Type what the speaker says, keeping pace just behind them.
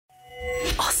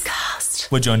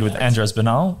We're joined with Andres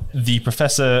Bernal, the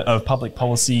Professor of Public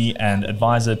Policy and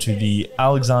Advisor to the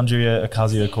Alexandria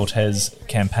Ocasio-Cortez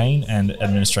Campaign and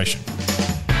Administration.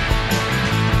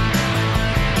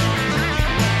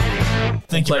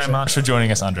 Thank you very much for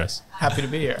joining us, Andres. Happy to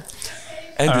be here.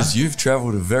 Andres, you've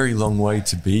travelled a very long way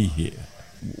to be here.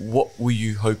 What were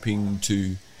you hoping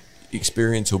to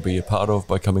experience or be a part of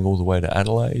by coming all the way to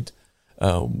Adelaide?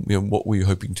 What were you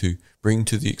hoping to bring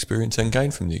to the experience and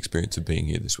gain from the experience of being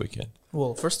here this weekend?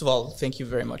 Well, first of all, thank you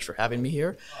very much for having me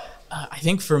here. I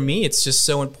think for me, it's just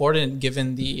so important,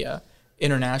 given the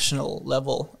international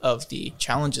level of the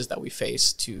challenges that we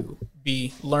face, to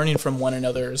be learning from one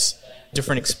another's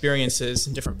different experiences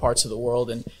in different parts of the world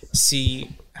and see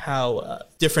how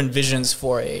different visions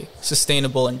for a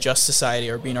sustainable and just society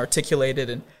are being articulated.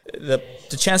 And the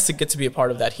chance to get to be a part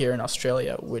of that here in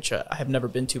Australia, which I have never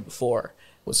been to before,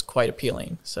 was quite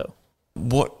appealing. So,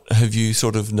 what have you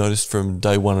sort of noticed from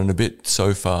day one and a bit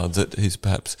so far that is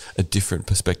perhaps a different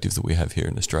perspective that we have here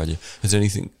in Australia? Has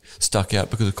anything stuck out?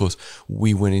 Because, of course,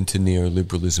 we went into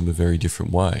neoliberalism a very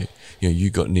different way. You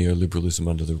got neoliberalism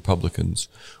under the Republicans.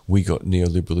 We got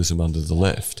neoliberalism under the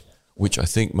left, which I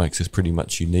think makes us pretty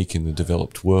much unique in the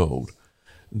developed world,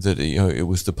 that it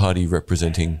was the party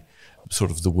representing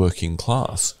sort of the working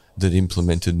class that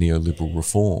implemented neoliberal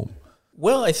reform.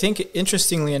 Well, I think,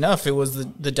 interestingly enough, it was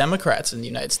the Democrats in the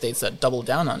United States that doubled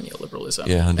down on neoliberalism.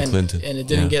 Yeah, under Clinton. And it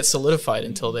didn't get solidified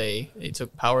until they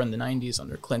took power in the 90s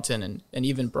under Clinton and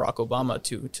even Barack Obama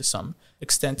to some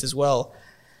extent as well.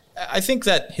 I think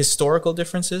that historical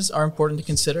differences are important to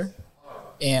consider.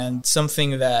 And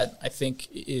something that I think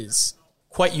is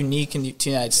quite unique in the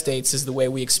United States is the way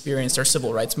we experienced our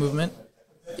civil rights movement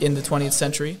in the 20th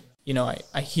century.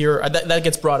 I hear that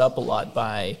gets brought up a lot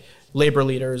by labor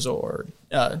leaders or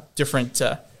different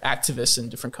activists in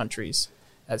different countries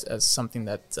as something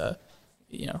that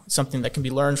something that can be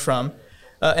learned from.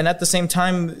 And at the same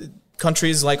time,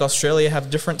 countries like Australia have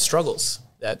different struggles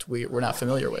that we're not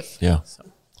familiar with. Yeah. So.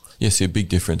 Yes, a big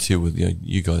difference here with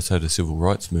you guys had a civil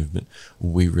rights movement.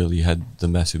 We really had the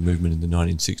massive movement in the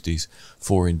 1960s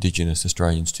for Indigenous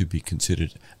Australians to be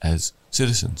considered as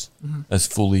citizens, as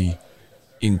fully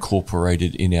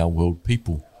incorporated in our world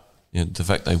people. The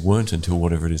fact they weren't until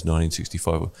whatever it is,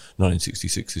 1965 or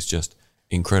 1966 is just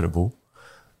incredible.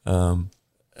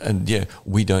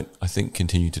 We don't, I think,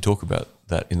 continue to talk about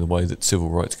that in the way that civil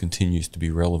rights continues to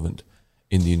be relevant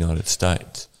in the United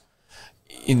States.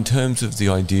 In terms of the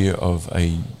idea of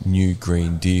a new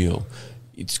Green Deal,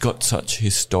 it's got such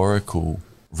historical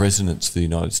resonance for the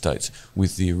United States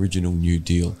with the original New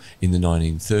Deal in the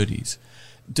 1930s.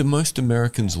 Do most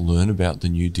Americans learn about the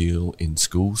New Deal in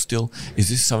school still? Is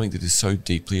this something that is so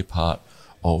deeply a part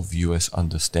of US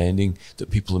understanding that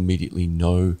people immediately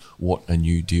know what a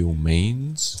New Deal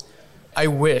means? I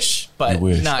wish, but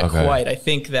not quite. I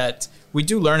think that we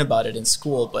do learn about it in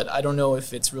school, but I don't know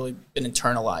if it's really been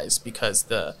internalized, because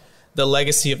the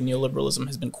legacy of neoliberalism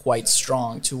has been quite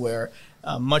strong, to where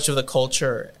much of the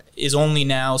culture is only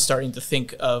now starting to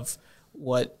think of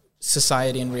what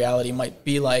society and reality might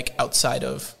be like outside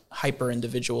of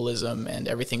hyper-individualism and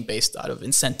everything based out of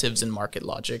incentives and market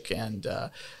logic and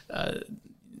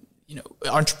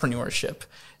entrepreneurship.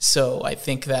 So I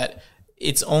think that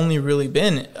it's only really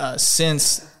been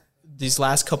since these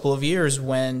last couple of years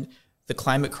when the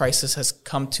climate crisis has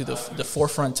come to the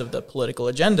forefront of the political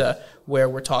agenda, where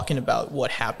we're talking about what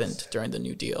happened during the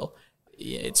New Deal.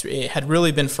 It had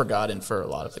really been forgotten for a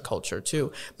lot of the culture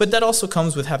too. But that also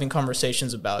comes with having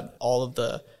conversations about all of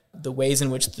the ways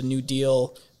in which the New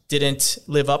Deal didn't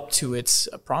live up to its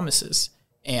promises,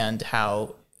 and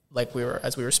how,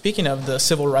 as we were speaking of, the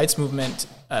civil rights movement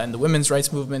and the women's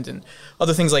rights movement and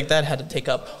other things like that had to take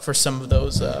up for some of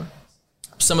those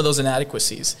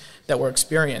inadequacies that were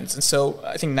experienced. And so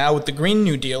I think now with the Green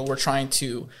New Deal, we're trying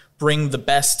to bring the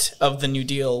best of the New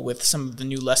Deal with some of the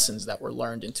new lessons that were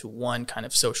learned into one kind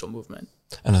of social movement.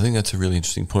 And I think that's a really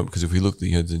interesting point, because if we look,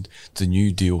 the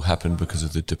New Deal happened because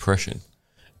of the Depression,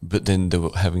 but then there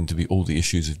were having to be all the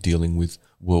issues of dealing with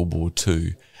World War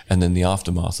II and then the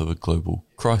aftermath of a global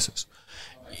crisis.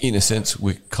 In a sense,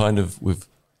 we've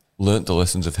learnt the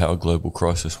lessons of how a global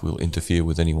crisis will interfere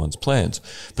with anyone's plans,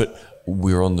 but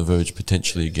we're on the verge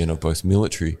potentially again of both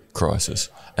military crisis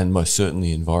and most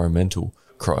certainly environmental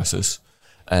crisis,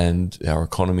 and our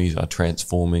economies are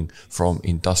transforming from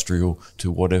industrial to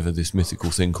whatever this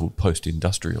mythical thing called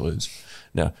post-industrial is.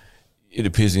 Now, it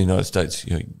appears in the United States,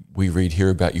 we read here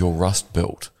about your Rust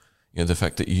Belt, the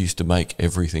fact that you used to make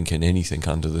everything and anything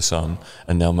under the sun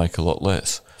and now make a lot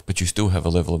less, but you still have a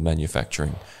level of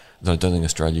manufacturing that I don't think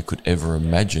Australia could ever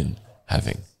imagine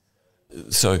having.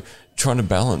 So trying to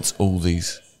balance all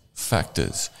these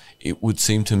factors, it would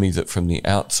seem to me that from the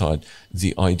outside,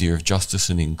 the idea of justice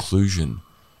and inclusion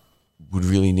would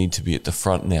really need to be at the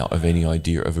front now of any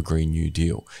idea of a Green New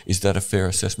Deal. Is that a fair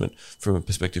assessment from a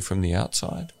perspective from the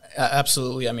outside?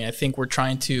 Absolutely. I mean, I think we're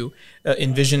trying to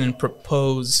envision and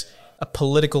propose a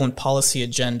political and policy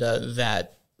agenda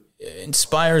that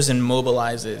inspires and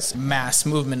mobilizes mass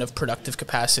movement of productive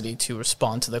capacity to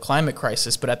respond to the climate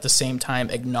crisis, but at the same time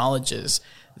acknowledges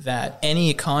that any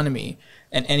economy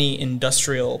and any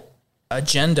industrial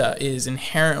agenda is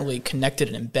inherently connected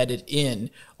and embedded in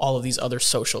all of these other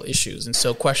social issues. And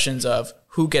so questions of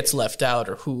who gets left out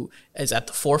or who is at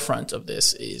the forefront of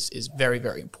this is very,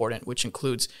 very important, which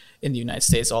includes in the United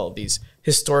States all of these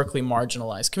historically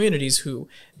marginalized communities who,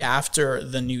 after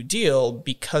the New Deal,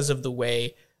 because of the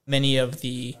way many of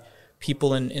the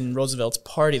people in Roosevelt's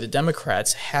party, the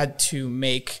Democrats, had to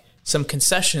make some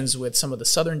concessions with some of the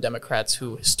Southern Democrats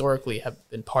who historically have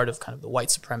been part of kind of the white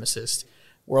supremacist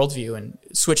worldview and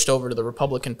switched over to the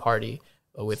Republican Party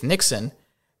with Nixon,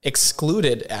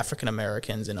 excluded African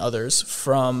Americans and others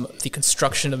from the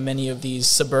construction of many of these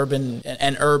suburban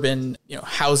and urban,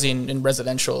 housing and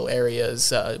residential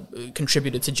areas,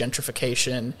 contributed to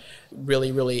gentrification,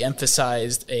 really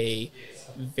emphasized a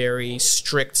very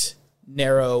strict,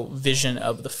 narrow vision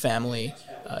of the family,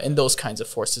 and those kinds of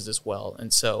forces as well.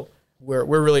 And so we're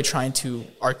really trying to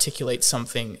articulate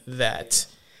something that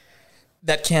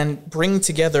can bring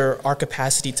together our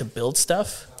capacity to build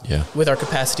stuff with our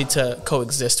capacity to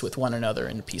coexist with one another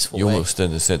in a peaceful way. You almost,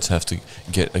 in a sense, have to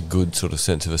get a good sort of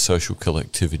sense of a social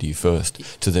collectivity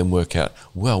first to then work out,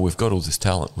 well, we've got all this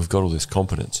talent, we've got all this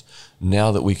competence.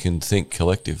 Now that we can think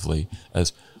collectively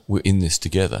as we're in this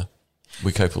together,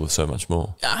 we're capable of so much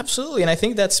more. Absolutely. And I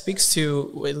think that speaks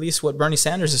to at least what Bernie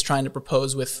Sanders is trying to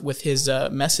propose with his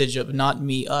message of not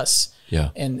me, us. Yeah.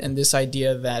 And this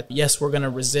idea that, yes, we're going to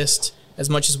resist as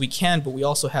much as we can, but we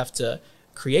also have to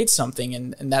create something.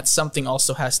 And that something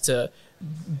also has to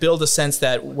build a sense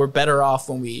that we're better off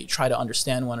when we try to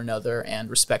understand one another and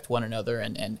respect one another,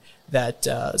 and that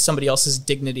somebody else's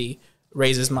dignity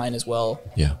raises mine as well.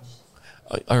 Yeah.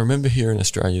 I remember here in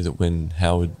Australia that when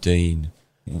Howard Dean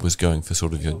was going for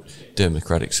sort of a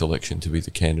democratic selection to be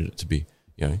the candidate to be,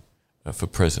 for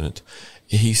president,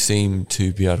 he seemed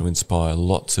to be able to inspire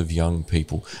lots of young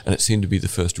people, and it seemed to be the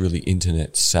first really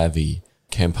internet savvy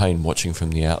campaign watching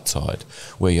from the outside,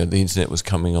 where the internet was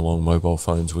coming along, mobile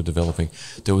phones were developing.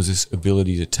 There was this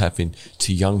ability to tap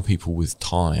into young people with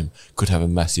time could have a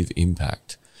massive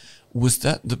impact. Was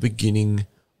that the beginning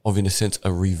of, in a sense, a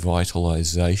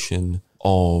revitalization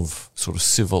of sort of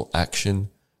civil action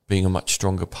being a much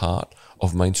stronger part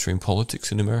of mainstream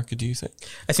politics in America, do you think?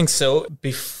 I think so.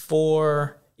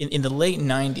 Before, in the late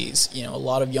 90s, a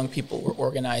lot of young people were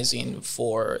organizing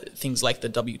for things like the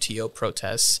WTO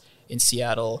protests in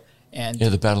Seattle. And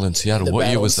the battle in Seattle. What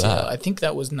year was that? I think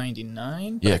that was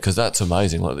 99. Yeah, because that's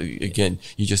amazing. Like, again,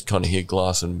 you just kind of hear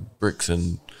glass and bricks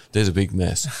and there's a big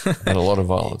mess and a lot of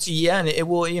violence. Yeah, and it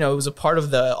was a part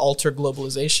of the alter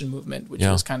globalization movement, which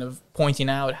was kind of pointing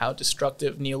out how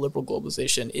destructive neoliberal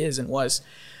globalization is and was.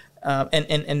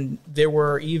 And there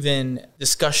were even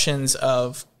discussions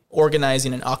of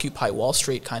organizing an Occupy Wall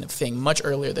Street kind of thing much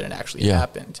earlier than it actually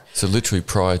happened. So literally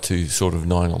prior to sort of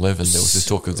 9/11, there was this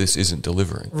talk of this isn't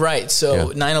delivering. Right.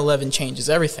 So 9/11 changes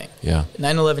everything. Yeah.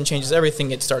 9/11 changes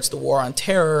everything. It starts the war on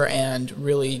terror and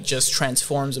really just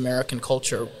transforms American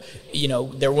culture.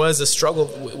 There was a struggle,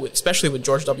 especially with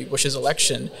George W. Bush's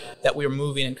election, that we were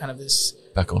moving in kind of this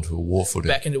back onto a war footing.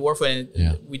 Back into war footing.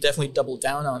 And we definitely doubled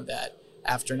down on that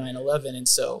after 9/11. And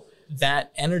so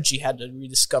that energy had to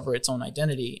rediscover its own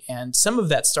identity. And some of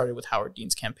that started with Howard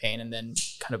Dean's campaign and then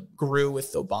kind of grew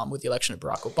with the election of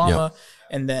Barack Obama,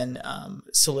 and then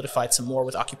solidified some more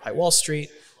with Occupy Wall Street,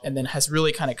 and then has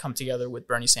really kind of come together with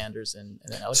Bernie Sanders and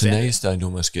then Alexander. So now you're starting to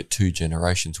almost get two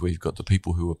generations where you've got the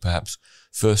people who were perhaps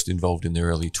first involved in their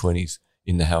early 20s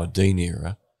in the Howard Dean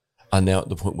era are now at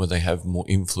the point where they have more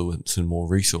influence and more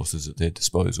resources at their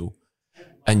disposal,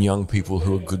 and young people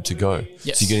who are good to go.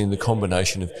 Yes. So you're getting the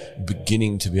combination of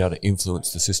beginning to be able to influence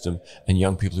the system and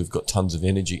young people who've got tons of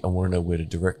energy and want to know where to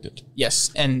direct it. Yes,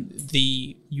 and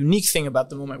the unique thing about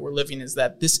the moment we're living is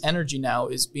that this energy now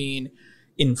is being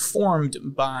informed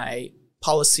by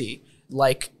policy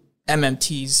like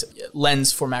MMT's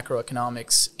lens for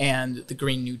macroeconomics and the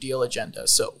Green New Deal agenda.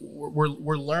 So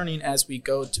we're learning as we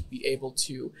go to be able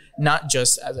to not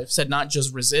just, as I've said, not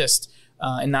just resist,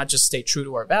 and not just stay true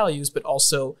to our values, but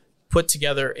also put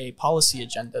together a policy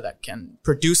agenda that can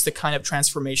produce the kind of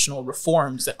transformational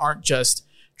reforms that aren't just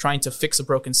trying to fix a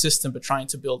broken system, but trying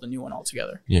to build a new one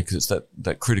altogether. Yeah, because it's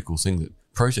that critical thing that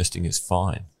protesting is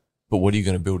fine, but what are you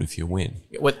going to build if you win?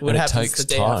 What And it happens takes the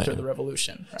day time. after the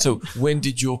revolution? Right? So when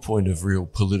did your point of real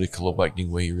political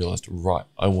awakening where you realized, right,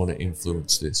 I want to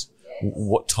influence this?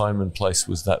 What time and place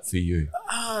was that for you?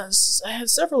 I had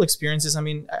several experiences. I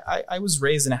mean, I was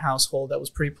raised in a household that was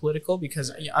pretty political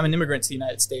because I'm an immigrant to the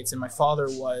United States, and my father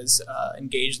was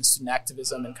engaged in student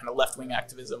activism and kind of left-wing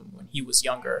activism when he was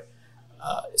younger.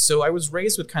 So I was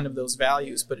raised with kind of those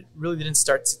values, but it really didn't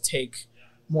start to take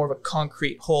more of a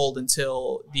concrete hold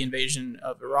until the invasion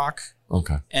of Iraq.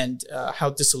 Okay. And how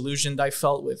disillusioned I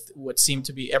felt with what seemed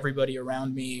to be everybody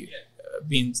around me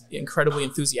being incredibly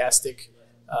enthusiastic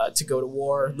to go to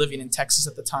war, living in Texas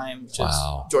at the time, which is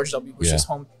George W. Bush's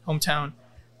hometown,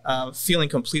 feeling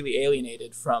completely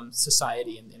alienated from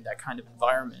society in that kind of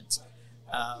environment.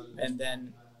 And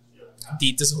then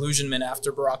the disillusionment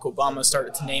after Barack Obama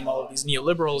started to name all of these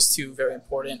neoliberals to very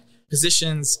important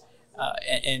positions,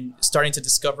 and starting to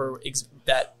discover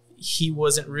that he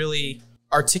wasn't really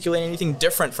articulating anything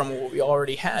different from what we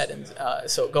already had.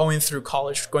 And so going through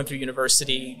college, going through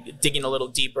university, digging a little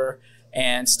deeper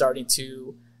and starting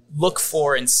to look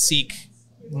for and seek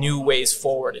new ways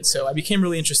forward. And so I became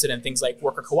really interested in things like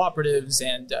worker cooperatives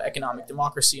and economic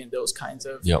democracy and those kinds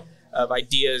of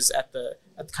ideas at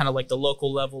kind of like the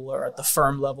local level or at the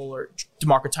firm level, or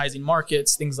democratizing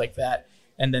markets, things like that.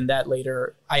 And then that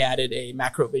later, I added a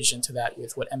macro vision to that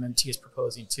with what MMT is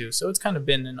proposing too. So it's kind of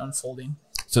been an unfolding.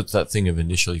 So it's that thing of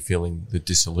initially feeling the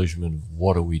disillusionment of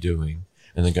what are we doing?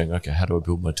 And then going, okay, how do I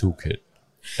build my toolkit?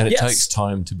 And it takes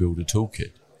time to build a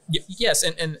toolkit. Yes.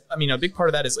 And I mean, a big part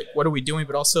of that is like, what are we doing?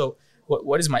 But also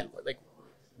what is my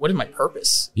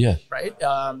purpose? Yeah. Right.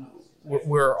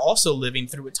 We're also living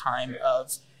through a time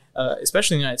of,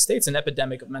 especially in the United States, an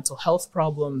epidemic of mental health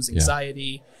problems,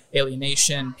 anxiety,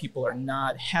 alienation. People are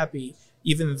not happy,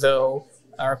 even though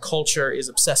our culture is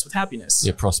obsessed with happiness.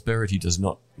 Yeah, prosperity does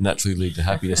not naturally lead to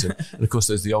happiness. And of course,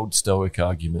 there's the old Stoic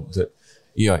argument that,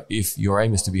 if your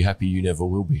aim is to be happy, you never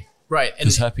will be. Right.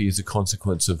 Because happy is a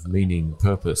consequence of meaning,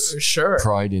 purpose,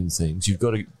 pride in things. You've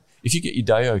got to, if you get your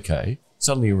day okay,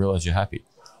 suddenly you realize you're happy.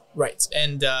 Right.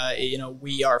 And,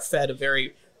 we are fed a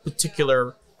very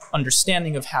particular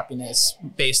understanding of happiness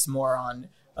based more on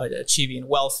achieving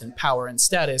wealth and power and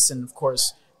status. And of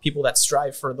course, people that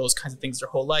strive for those kinds of things their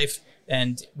whole life,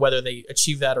 and whether they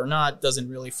achieve that or not doesn't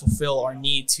really fulfill our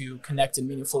need to connect in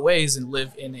meaningful ways and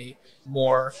live in a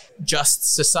more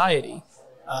just society.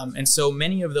 And so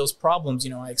many of those problems,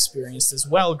 I experienced as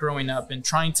well growing up and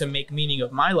trying to make meaning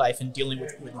of my life and dealing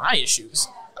with my issues.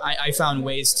 I found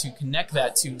ways to connect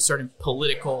that to certain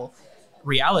political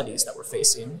realities that we're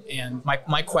facing. And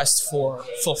my quest for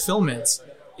fulfillment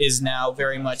is now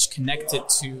very much connected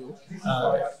to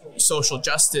social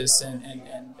justice and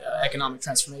economic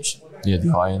transformation. Yeah,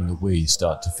 the I and the we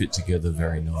start to fit together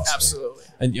very nicely. Absolutely.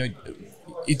 And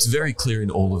it's very clear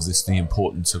in all of this the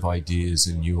importance of ideas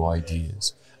and new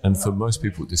ideas. And for most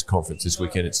people at this conference this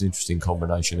weekend, it's an interesting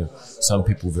combination of some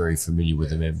people very familiar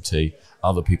with MMT,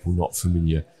 other people not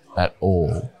familiar at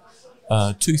all.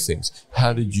 Two things.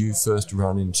 How did you first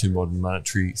run into modern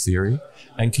monetary theory?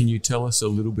 And can you tell us a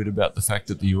little bit about the fact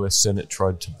that the US Senate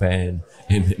tried to ban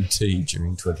MMT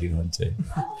during 2019?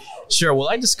 Sure. Well,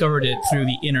 I discovered it through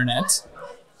the internet.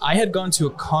 I had gone to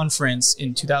a conference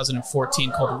in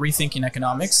 2014 called Rethinking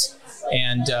Economics,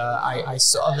 and I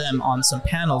saw them on some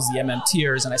panels, the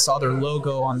MMTers, and I saw their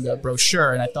logo on the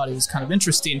brochure, and I thought it was kind of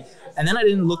interesting. And then I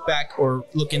didn't look back or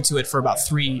look into it for about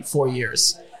 3-4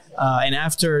 years. And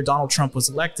after Donald Trump was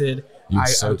elected, you were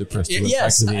so depressed you went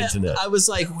back to the internet. I was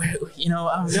like,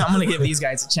 I'm going to give these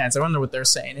guys a chance. I wonder what they're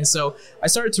saying. And so I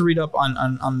started to read up on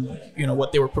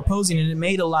what they were proposing, and it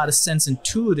made a lot of sense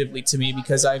intuitively to me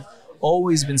because I've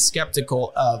always been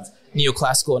skeptical of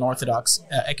neoclassical and orthodox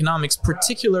economics,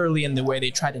 particularly in the way they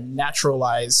try to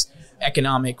naturalize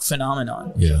economic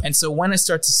phenomenon. Yeah. And so when I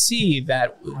start to see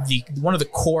that one of the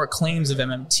core claims of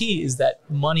MMT is that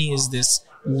money is this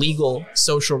legal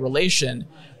social relation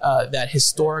that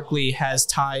historically has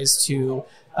ties to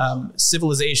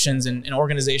civilizations and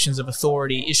organizations of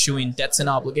authority issuing debts and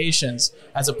obligations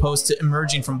as opposed to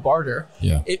emerging from barter.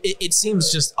 Yeah. It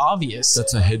seems just obvious.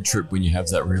 That's a head trip when you have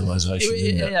that realization.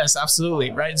 Yes,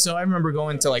 absolutely. Right. So I remember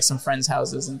going to like some friends'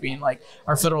 houses and being like,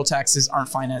 our federal taxes aren't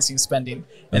financing spending.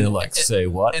 And they're like, say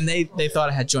what? And they thought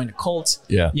I had joined a cult,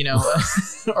 yeah.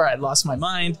 Or I'd lost my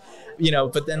mind,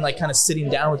 but then like kind of sitting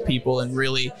down with people and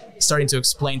really starting to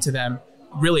explain to them,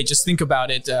 really just think about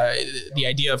it, the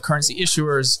idea of currency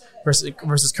issuers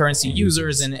versus currency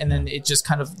users, and then it just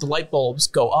kind of the light bulbs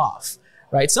go off,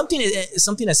 right? Something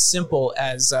as simple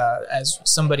as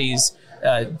somebody's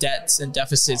debts and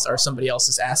deficits are somebody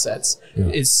else's assets.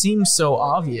 It seems so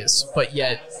obvious, but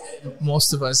yet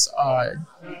most of us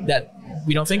that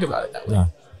we don't think about it that way. Yeah.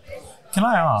 Can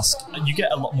I ask, you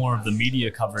get a lot more of the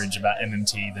media coverage about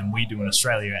MMT than we do in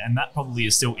Australia, and that probably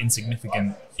is still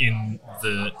insignificant in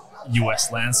the US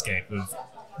landscape of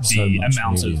the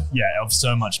amount of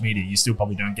so much media. You still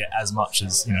probably don't get as much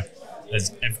as,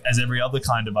 as every other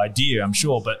kind of idea, I'm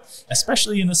sure. But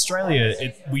especially in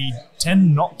Australia, we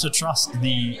tend not to trust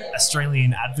the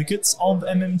Australian advocates of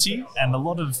MMT, and a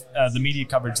lot of the media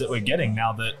coverage that we're getting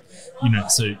now that,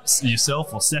 so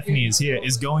yourself or Stephanie is here,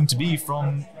 is going to be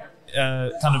from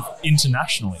kind of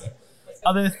internationally.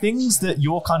 Are there things that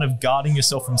you're kind of guarding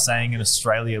yourself from saying in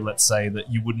Australia, let's say,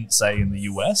 that you wouldn't say in the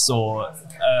US, or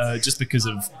just because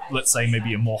of, let's say,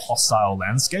 maybe a more hostile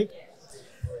landscape?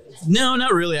 No,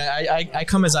 not really. I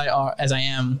come as I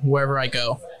am wherever I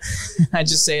go. I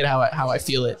just say it how I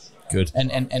feel it. Good.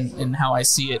 And how I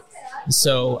see it.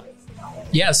 So,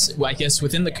 yes, I guess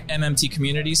within the MMT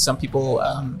community, some people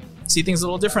see things a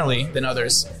little differently than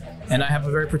others. And I have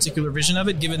a very particular vision of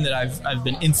it, given that I've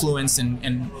been influenced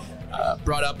and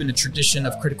brought up in a tradition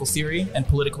of critical theory and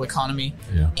political economy.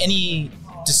 Yeah. Any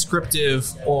descriptive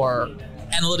or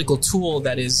analytical tool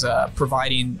that is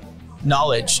providing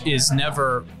knowledge is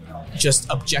never just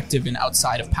objective and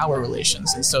outside of power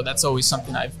relations. And so that's always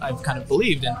something I've kind of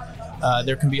believed. And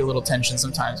there can be a little tension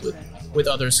sometimes with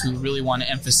others who really want to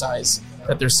emphasize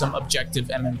that there's some objective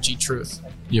MMT truth.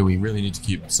 Yeah, we really need to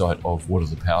keep sight of what are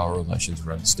the power relations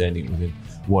we're understanding within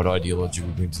what ideology we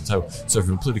bring to the table. So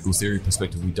from a political theory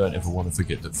perspective, we don't ever want to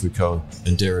forget that Foucault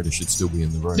and Derrida should still be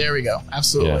in the room. There we go.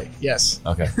 Absolutely. Yeah. Yes.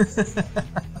 Okay.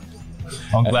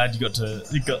 I'm glad you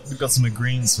got some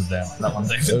agreements with that one,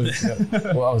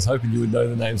 David. Well, I was hoping you would know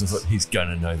the names. I thought, he's going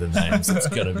to know the names. It's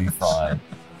going to be fine.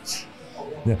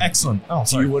 Yeah. Excellent. Oh,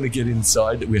 do you want to get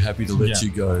inside? We're happy to let you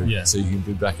go so you can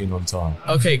be back in on time.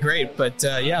 Okay, great. But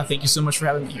thank you so much for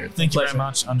having me here. Thank you very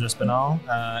much, Andres Bernal.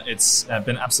 It's been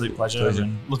an absolute pleasure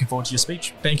and looking forward to your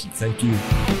speech. Thank you. Thank you.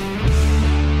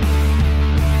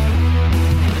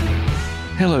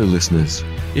 Hello, listeners.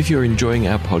 If you're enjoying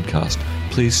our podcast,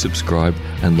 please subscribe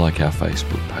and like our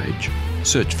Facebook page.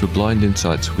 Search for Blind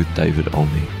Insights with David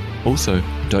Olney. Also,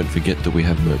 don't forget that we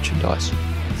have merchandise.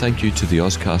 Thank you to the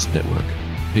Ozcast Network.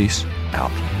 Peace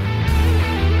out.